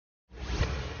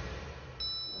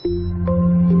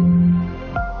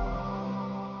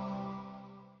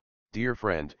Dear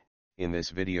friend, in this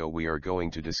video we are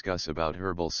going to discuss about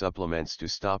herbal supplements to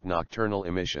stop nocturnal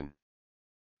emission.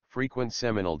 Frequent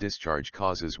seminal discharge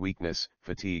causes weakness,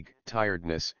 fatigue,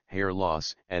 tiredness, hair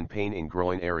loss, and pain in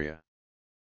groin area.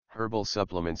 Herbal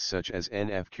supplements such as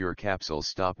NF Cure capsules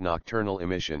stop nocturnal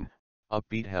emission,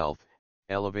 upbeat health,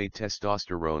 elevate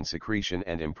testosterone secretion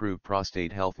and improve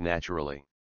prostate health naturally.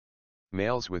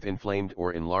 Males with inflamed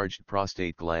or enlarged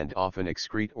prostate gland often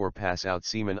excrete or pass out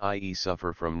semen, i.e.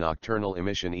 suffer from nocturnal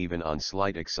emission even on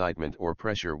slight excitement or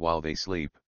pressure while they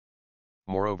sleep.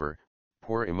 Moreover,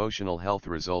 poor emotional health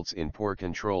results in poor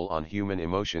control on human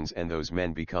emotions, and those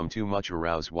men become too much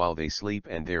aroused while they sleep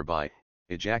and thereby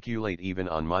ejaculate even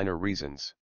on minor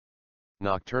reasons.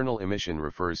 Nocturnal emission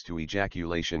refers to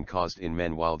ejaculation caused in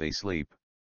men while they sleep.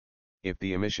 If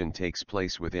the emission takes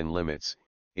place within limits,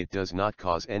 it does not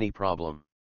cause any problem.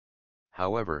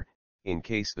 However, in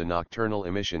case the nocturnal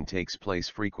emission takes place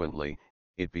frequently,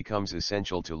 it becomes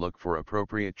essential to look for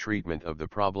appropriate treatment of the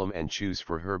problem and choose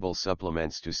for herbal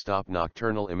supplements to stop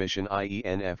nocturnal emission, i.e.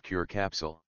 NF Cure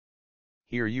capsule.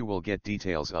 Here you will get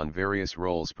details on various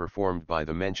roles performed by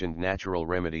the mentioned natural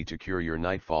remedy to cure your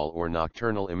nightfall or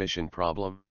nocturnal emission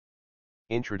problem.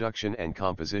 Introduction and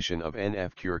composition of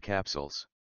NF Cure capsules.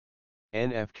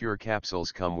 NF Cure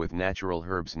capsules come with natural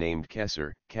herbs named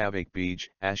Kesar, Kavak Bij,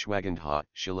 Ashwagandha,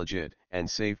 Shilajit, and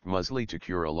Safe Musli to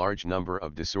cure a large number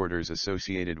of disorders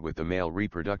associated with the male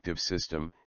reproductive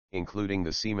system, including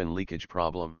the semen leakage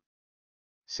problem.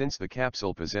 Since the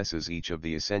capsule possesses each of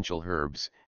the essential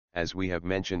herbs, as we have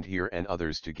mentioned here, and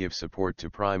others to give support to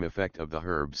prime effect of the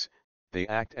herbs, they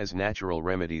act as natural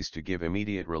remedies to give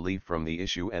immediate relief from the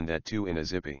issue, and that too in a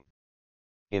zippy.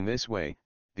 In this way,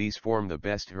 these form the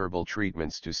best herbal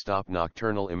treatments to stop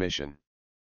nocturnal emission.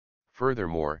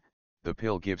 Furthermore, the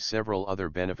pill gives several other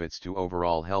benefits to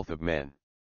overall health of men.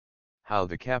 How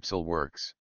the capsule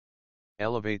works.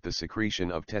 Elevate the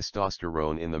secretion of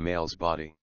testosterone in the male's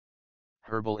body.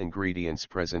 Herbal ingredients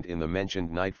present in the mentioned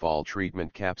nightfall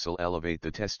treatment capsule elevate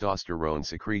the testosterone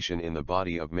secretion in the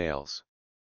body of males.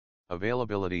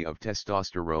 Availability of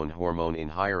testosterone hormone in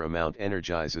higher amount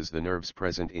energizes the nerves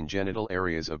present in genital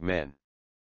areas of men.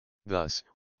 Thus,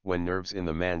 when nerves in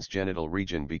the man's genital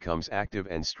region becomes active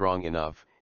and strong enough,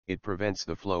 it prevents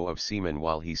the flow of semen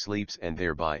while he sleeps and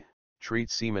thereby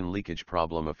treats semen leakage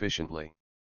problem efficiently.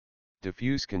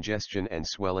 Diffuse congestion and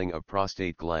swelling of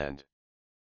prostate gland.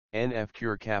 NF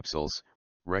Cure capsules,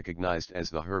 recognized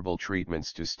as the herbal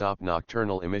treatments to stop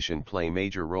nocturnal emission, play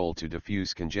major role to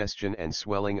diffuse congestion and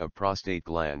swelling of prostate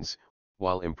glands,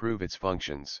 while improve its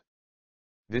functions.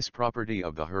 This property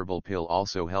of the herbal pill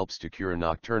also helps to cure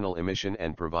nocturnal emission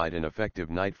and provide an effective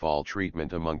nightfall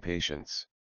treatment among patients.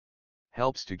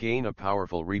 Helps to gain a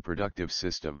powerful reproductive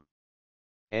system.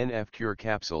 NF Cure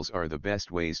capsules are the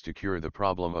best ways to cure the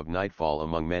problem of nightfall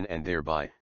among men and thereby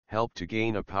help to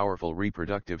gain a powerful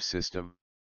reproductive system.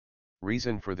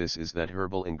 Reason for this is that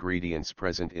herbal ingredients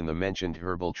present in the mentioned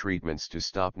herbal treatments to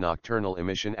stop nocturnal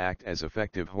emission act as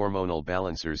effective hormonal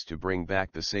balancers to bring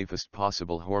back the safest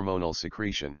possible hormonal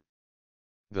secretion.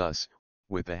 Thus,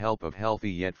 with the help of healthy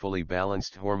yet fully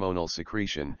balanced hormonal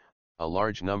secretion, a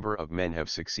large number of men have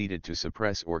succeeded to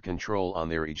suppress or control on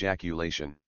their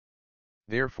ejaculation.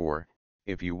 Therefore,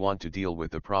 if you want to deal with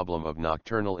the problem of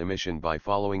nocturnal emission by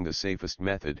following the safest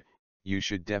method, you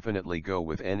should definitely go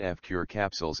with NF Cure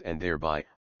capsules and thereby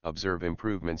observe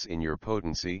improvements in your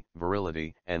potency,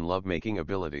 virility, and lovemaking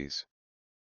abilities.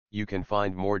 You can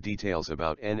find more details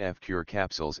about NF Cure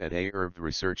capsules at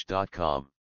ayurvresearch.com.